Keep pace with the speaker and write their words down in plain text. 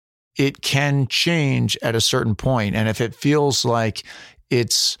it can change at a certain point. And if it feels like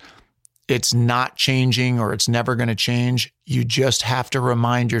it's not changing or it's never going to change, you just have to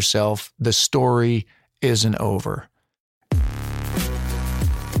remind yourself the story isn't over.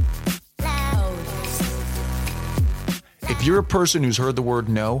 If you're a person who's heard the word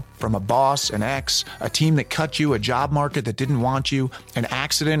no from a boss, an ex, a team that cut you, a job market that didn't want you, an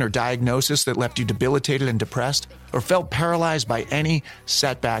accident or diagnosis that left you debilitated and depressed, or felt paralyzed by any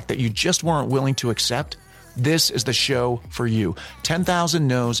setback that you just weren't willing to accept, this is the show for you. 10,000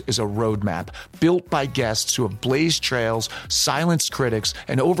 No's is a roadmap built by guests who have blazed trails, silenced critics,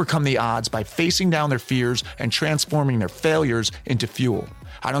 and overcome the odds by facing down their fears and transforming their failures into fuel.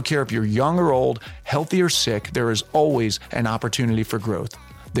 I don't care if you're young or old, healthy or sick, there is always an opportunity for growth.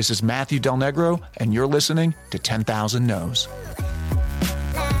 This is Matthew Del Negro, and you're listening to 10,000 No's.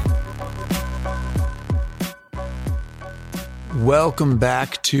 Welcome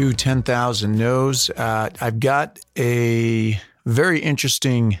back to 10,000 No's. I've got a very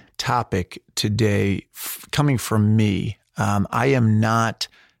interesting topic today coming from me. I am not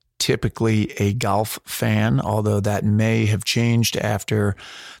typically a golf fan, although that may have changed after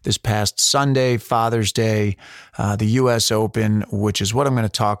this past Sunday, Father's Day, the U.S. Open, which is what I'm going to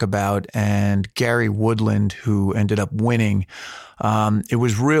talk about, and Gary Woodland, who ended up winning. It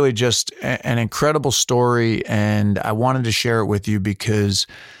was really just an incredible story, and I wanted to share it with you because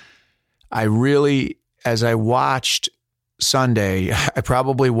I really, as I watched Sunday, I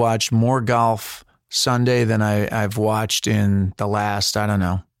probably watched more golf Sunday than I've watched in the last,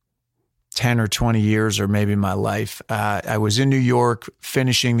 10 or 20 years, or maybe my life. I was in New York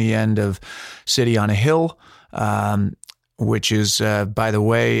finishing the end of City on a Hill, which is, by the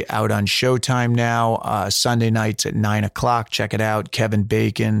way, out on Showtime now, Sunday nights at 9:00. Check it out. Kevin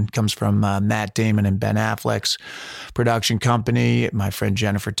Bacon comes from Matt Damon and Ben Affleck's production company. My friend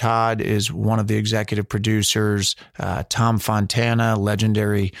Jennifer Todd is one of the executive producers. Tom Fontana,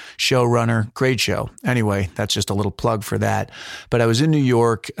 legendary showrunner. Great show. Anyway, that's just a little plug for that. But I was in New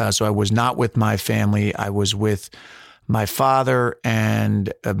York, so I was not with my family. I was with my father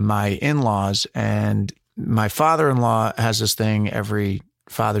and my in-laws, and my father-in-law has this thing every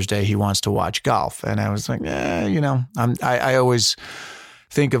Father's Day. He wants to watch golf. And I was like, I always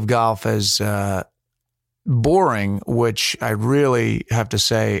think of golf as boring, which I really have to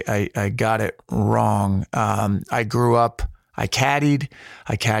say I got it wrong. I grew up, I caddied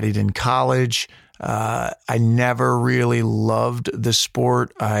in college. I never really loved the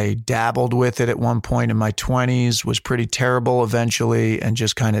sport. I dabbled with it at one point in my 20s, was pretty terrible eventually, and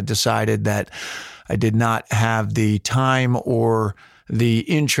just kind of decided that I did not have the time or the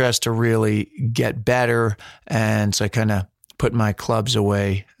interest to really get better. And so I kind of put my clubs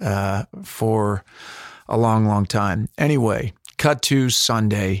away for a long, long time. Anyway, cut to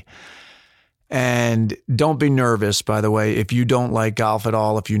Sunday. And don't be nervous, by the way, if you don't like golf at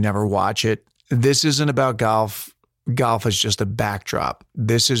all, if you never watch it. This isn't about golf. Golf is just a backdrop.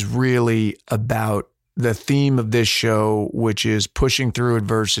 This is really about the theme of this show, which is pushing through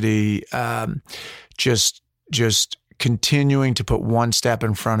adversity, just continuing to put one step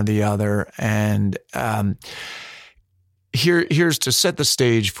in front of the other. And here's to set the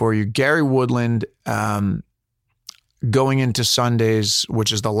stage for you. Gary Woodland, going into Sundays,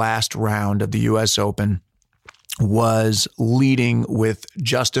 which is the last round of the U.S. Open, was leading with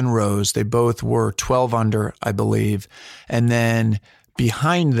Justin Rose. They both were 12 under, I believe. And then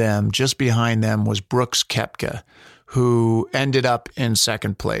just behind them was Brooks Koepka, who ended up in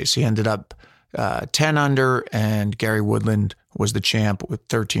second place. He ended up 10 under, and Gary Woodland was the champ with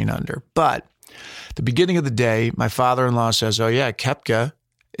 13 under. But at the beginning of the day, my father-in-law says, oh yeah, Koepka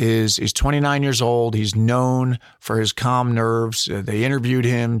he's 29 years old. He's known for his calm nerves. They interviewed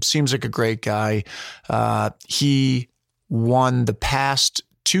him. Seems like a great guy. He won the past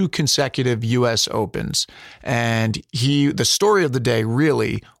 2 consecutive U.S. Opens. And the story of the day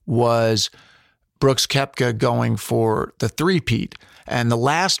really was Brooks Koepka going for the three-peat. And the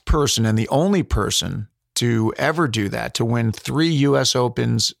last person and the only person to ever do that, to win 3 U.S.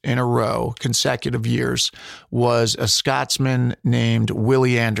 Opens in a row, consecutive years, was a Scotsman named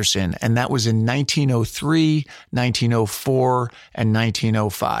Willie Anderson. And that was in 1903, 1904, and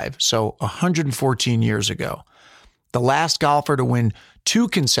 1905. So 114 years ago. The last golfer to win 2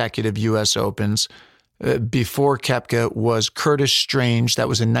 consecutive U.S. Opens before Koepka was Curtis Strange. That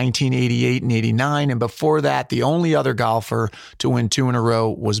was in 1988 and 89. And before that, the only other golfer to win 2 in a row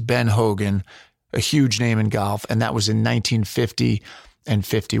was Ben Hogan, a huge name in golf, and that was in 1950 and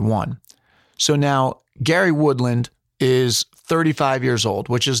 51. So now Gary Woodland is 35 years old,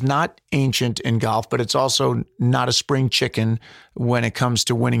 which is not ancient in golf, but it's also not a spring chicken when it comes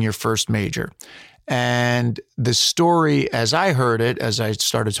to winning your first major. And the story, as I heard it, as I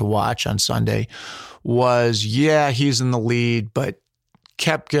started to watch on Sunday, was, yeah, he's in the lead, but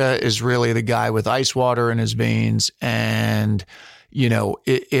Koepka is really the guy with ice water in his veins. And, you know,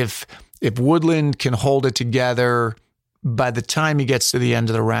 if Woodland can hold it together, by the time he gets to the end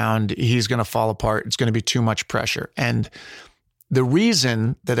of the round, he's going to fall apart. It's going to be too much pressure. And the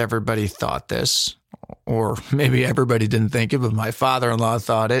reason that everybody thought this, or maybe everybody didn't think it, but my father-in-law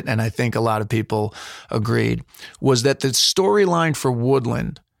thought it, and I think a lot of people agreed, was that the storyline for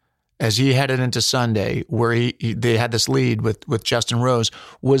Woodland, as he headed into Sunday, where they had this lead with Justin Rose,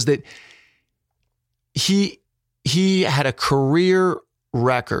 was that he had a career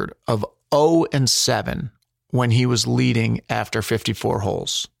record of 0-7 when he was leading after 54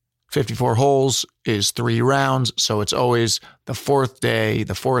 holes. 54 holes is 3 rounds, so it's always the fourth day.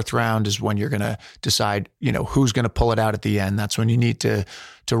 The fourth round is when you're going to decide, you know, who's going to pull it out at the end. That's when you need to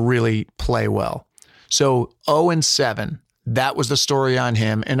really play well. So 0-7, that was the story on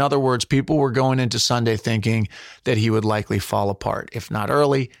him. In other words, people were going into Sunday thinking that he would likely fall apart. If not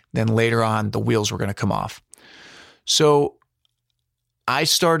early, then later on, the wheels were going to come off. So I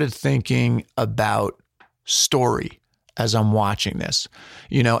started thinking about story as I'm watching this,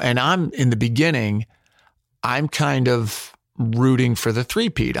 you know, and I'm in the beginning, I'm kind of rooting for the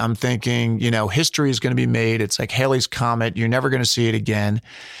three-peat. I'm thinking, you know, history is going to be made. It's like Halley's Comet. You're never going to see it again.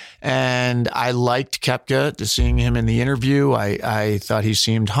 And I liked Koepka, seeing him in the interview. I thought he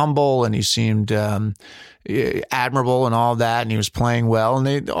seemed humble and he seemed admirable and all that. And he was playing well.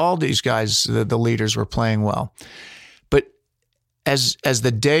 And all these guys, the leaders, were playing well. But as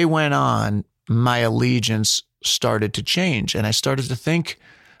the day went on, my allegiance started to change. And I started to think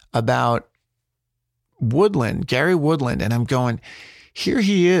about Woodland, Gary Woodland. And I'm going, here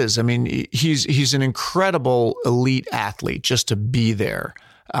he is. I mean, he's an incredible elite athlete just to be there.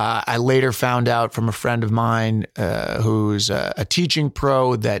 I later found out from a friend of mine who's a teaching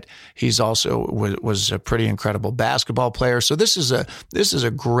pro that he's also was a pretty incredible basketball player. So this is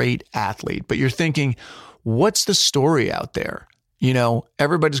a great athlete. But you're thinking, what's the story out there? You know,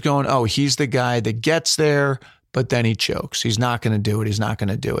 everybody's going, oh, he's the guy that gets there, but then he chokes. He's not going to do it. He's not going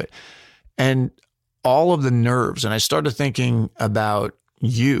to do it. And all of the nerves. And I started thinking about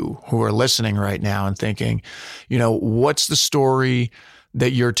you who are listening right now and thinking, you know, what's the story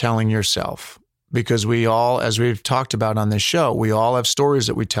that you're telling yourself? Because we all, as we've talked about on this show, we all have stories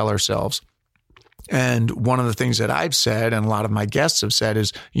that we tell ourselves. And one of the things that I've said, and a lot of my guests have said,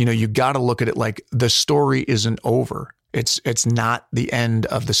 is, you know, you got to look at it like the story isn't over. It's not the end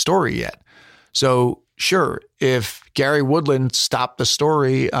of the story yet. So sure, if Gary Woodland stopped the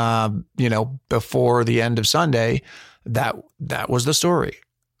story, you know, before the end of Sunday, that was the story.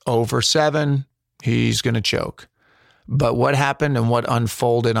 0-7, he's going to choke. But what happened and what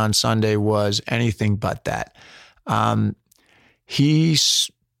unfolded on Sunday was anything but that.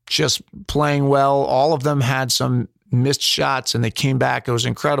 He's just playing well. All of them had some missed shots and they came back. It was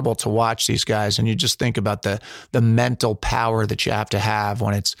incredible to watch these guys. And you just think about the mental power that you have to have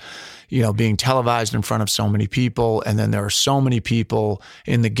when it's, you know, being televised in front of so many people. And then there are so many people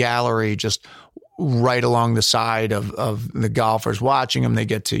in the gallery just right along the side of the golfers watching them. They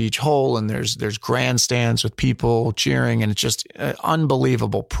get to each hole and there's grandstands with people cheering, and it's just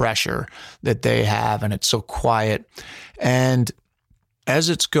unbelievable pressure that they have. And it's so quiet. And as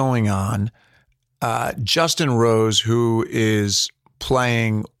it's going on, Justin Rose, who is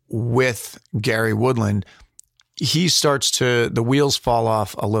playing with Gary Woodland, the wheels fall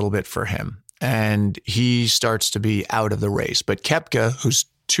off a little bit for him, and he starts to be out of the race. But Koepka, who's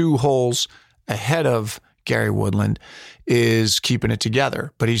 2 holes ahead of Gary Woodland, is keeping it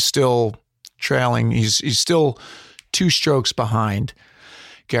together, but he's still trailing. He's still 2 strokes behind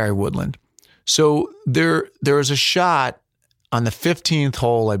Gary Woodland. So there was a shot on the 15th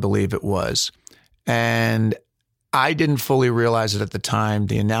hole, I believe it was, and I didn't fully realize it at the time.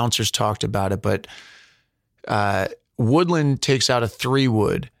 The announcers talked about it, but Woodland takes out a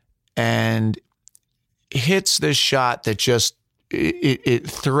 3-wood and hits this shot that just it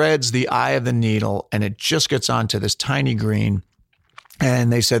threads the eye of the needle, and it just gets onto this tiny green.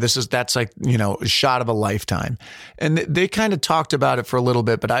 And they said that's like, you know, a shot of a lifetime. And they kind of talked about it for a little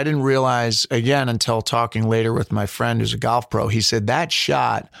bit, but I didn't realize, again, until talking later with my friend who's a golf pro. He said that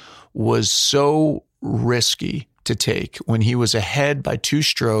shot was so risky to take. When he was ahead by 2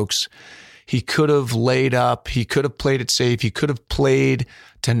 strokes, he could have laid up. He could have played it safe. He could have played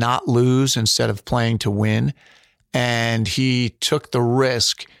to not lose instead of playing to win. And he took the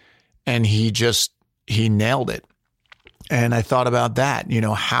risk, and he nailed it. And I thought about that,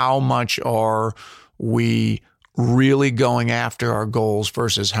 how much are we really going after our goals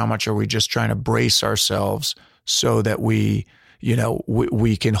versus how much are we just trying to brace ourselves so that we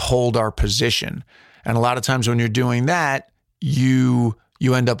can hold our position. And a lot of times when you're doing that, you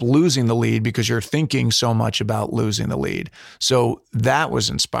end up losing the lead because you're thinking so much about losing the lead. So that was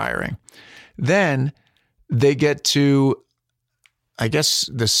inspiring. Then they get to, I guess,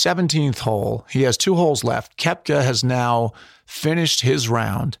 the 17th hole. He has 2 holes left. Koepka has now finished his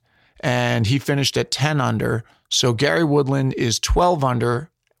round, and he finished at 10 under. So Gary Woodland is 12 under,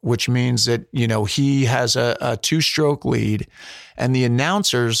 which means that, he has a 2-stroke lead, and the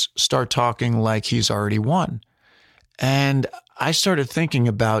announcers start talking like he's already won. And I started thinking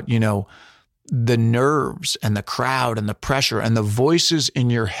about, the nerves and the crowd and the pressure and the voices in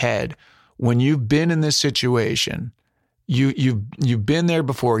your head when you've been in this situation. You've been there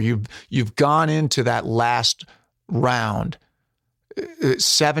before. You've gone into that last round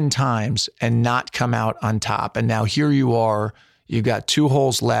 7 times and not come out on top. And now here you are. You got 2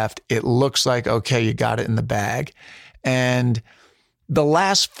 holes left. It looks like, okay, you got it in the bag. And the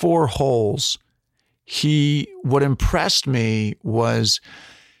last 4 holes, what impressed me was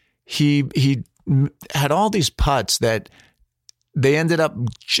he had all these putts that they ended up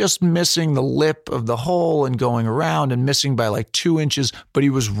just missing the lip of the hole and going around and missing by like 2 inches. But he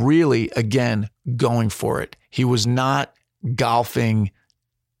was really, again, going for it. He was not golfing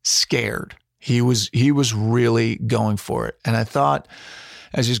scared. He was really going for it. And I thought,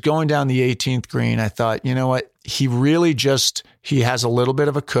 as he's going down the 18th green, I thought, you know what? He really he has a little bit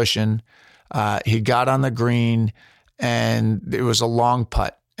of a cushion. He got on the green, and it was a long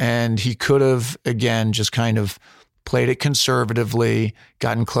putt. And he could have, again, just kind of played it conservatively,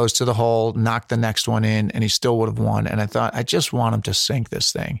 gotten close to the hole, knocked the next one in, and he still would have won. And I thought, I just want him to sink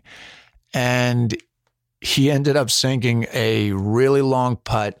this thing. And he ended up sinking a really long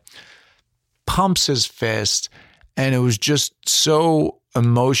putt, pumps his fist, and it was just so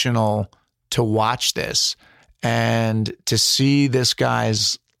emotional to watch this and to see this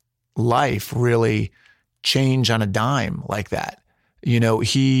guy's life really change on a dime like that. You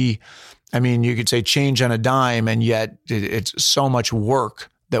could say change on a dime, and yet it's so much work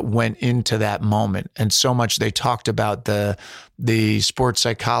that went into that moment, and so much they talked about the sports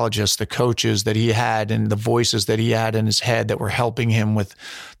psychologists, the coaches that he had, and the voices that he had in his head that were helping him with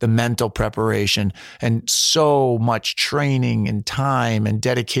the mental preparation, and so much training and time and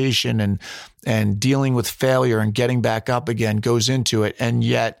dedication and dealing with failure and getting back up again goes into it. And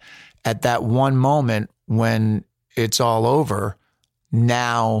yet at that one moment when it's all over,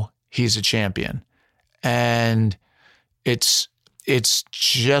 now he's a champion. And it's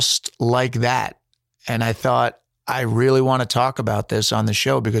just like that. And I thought, I really want to talk about this on the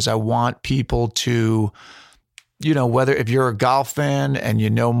show because I want people to, whether if you're a golf fan and you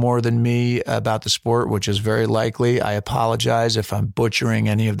know more than me about the sport, which is very likely, I apologize if I'm butchering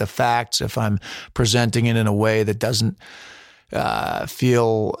any of the facts, if I'm presenting it in a way that doesn't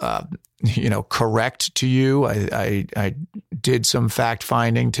feel correct to you. I did some fact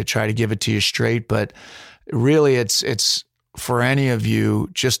finding to try to give it to you straight, but really it's for any of you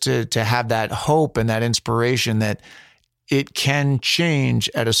just to have that hope and that inspiration that it can change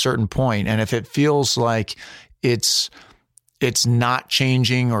at a certain point. And if it feels like it's not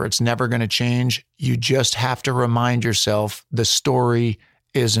changing or it's never going to change, you just have to remind yourself the story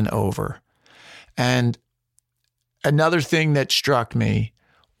isn't over. And another thing that struck me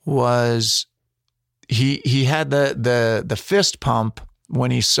was he had the fist pump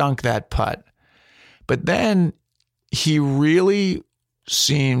when he sunk that putt, but then he really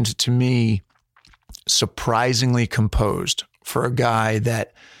seemed to me surprisingly composed for a guy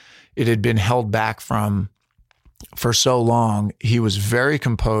that it had been held back from for so long. He was very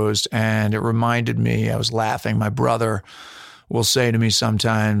composed, and it reminded me, I was laughing, my brother will say to me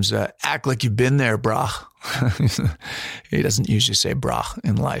sometimes, act like you've been there, brah. He doesn't usually say brah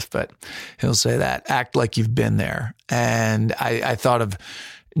in life, but he'll say that, act like you've been there. And I thought of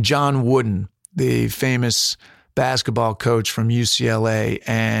John Wooden, the famous basketball coach from UCLA,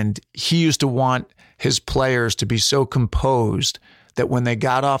 and he used to want his players to be so composed that when they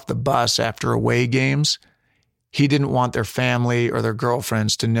got off the bus after away games, he didn't want their family or their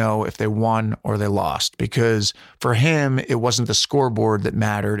girlfriends to know if they won or they lost, because for him, it wasn't the scoreboard that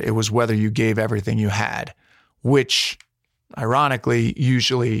mattered. It was whether you gave everything you had, which ironically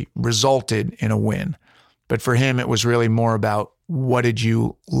usually resulted in a win. But for him, it was really more about, what did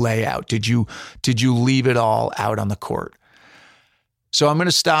you lay out? Did you leave it all out on the court? So I'm going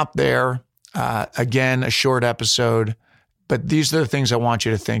to stop there. Again, a short episode, but these are the things I want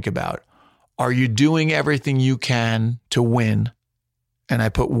you to think about. Are you doing everything you can to win? And I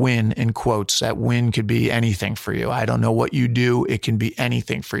put win in quotes. That win could be anything for you. I don't know what you do. It can be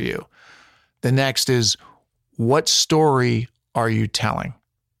anything for you. The next is, what story are you telling?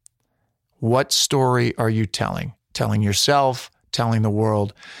 What story are you telling? Telling yourself, telling the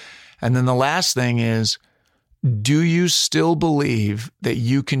world. And then the last thing is, do you still believe that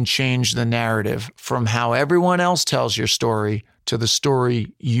you can change the narrative from how everyone else tells your story to the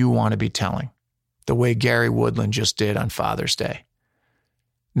story you want to be telling, the way Gary Woodland just did on Father's Day?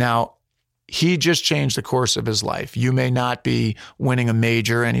 Now, he just changed the course of his life. You may not be winning a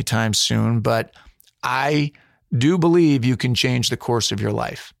major anytime soon, but I do believe you can change the course of your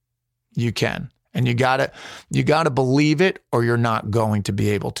life. You can. And you gotta believe it, or you're not going to be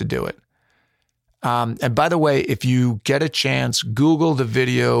able to do it. And by the way, if you get a chance, Google the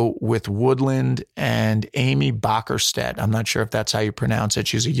video with Woodland and Amy Bockerstedt. I'm not sure if that's how you pronounce it.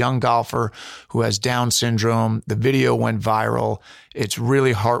 She's a young golfer who has Down syndrome. The video went viral. It's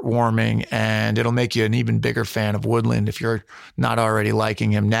really heartwarming, and it'll make you an even bigger fan of Woodland if you're not already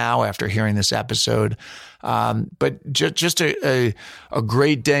liking him now after hearing this episode. But just a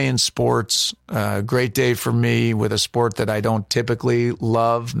great day in sports, a great day for me with a sport that I don't typically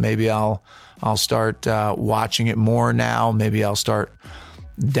love. Maybe I'll start watching it more now. Maybe I'll start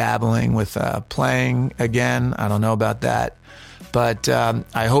dabbling with playing again. I don't know about that. But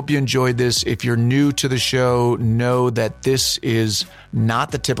I hope you enjoyed this. If you're new to the show, know that this is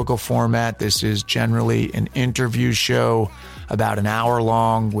not the typical format. This is generally an interview show, about an hour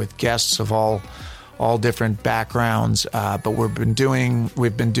long, with guests of all different backgrounds. But we've been doing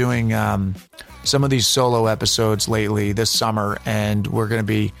some of these solo episodes lately this summer, and we're going to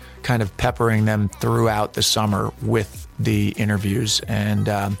be kind of peppering them throughout the summer with the interviews. And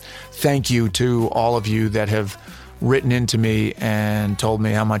thank you to all of you that have written into me and told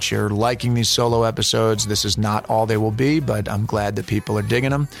me how much you're liking these solo episodes. This is not all they will be, but I'm glad that people are digging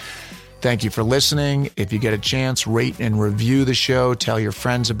them. Thank you for listening. If you get a chance, rate and review the show. Tell your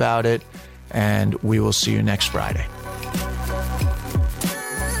friends about it. And we will see you next Friday.